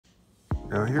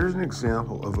Now here's an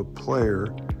example of a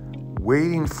player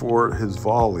waiting for his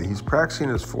volley. He's practicing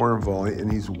his forehand volley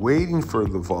and he's waiting for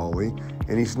the volley,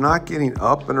 and he's not getting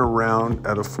up and around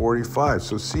at a 45.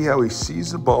 So see how he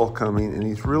sees the ball coming and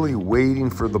he's really waiting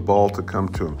for the ball to come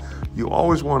to him. You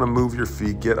always want to move your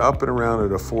feet, get up and around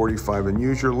at a 45 and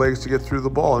use your legs to get through the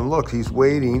ball. And look, he's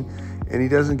waiting and he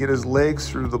doesn't get his legs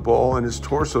through the ball and his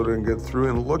torso doesn't get through,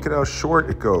 and look at how short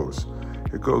it goes.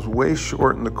 It goes way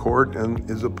short in the court, and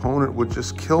his opponent would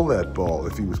just kill that ball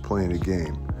if he was playing a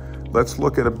game. Let's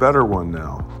look at a better one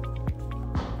now.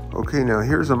 Okay, now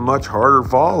here's a much harder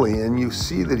volley, and you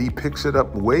see that he picks it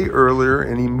up way earlier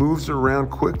and he moves around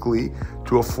quickly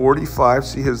to a 45.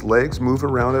 See his legs move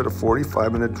around at a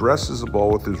 45 and addresses the ball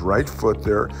with his right foot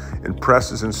there and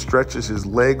presses and stretches his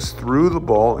legs through the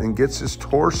ball and gets his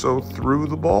torso through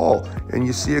the ball. And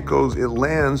you see it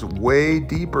lands way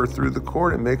deeper through the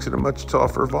court and makes it a much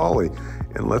tougher volley.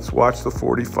 And let's watch the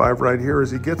 45 right here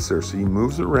as he gets there. So he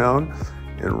moves around,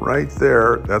 and right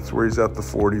there, that's where he's at the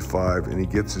 45, and he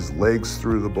gets his legs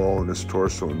through the ball and his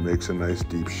torso and makes a nice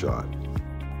deep shot.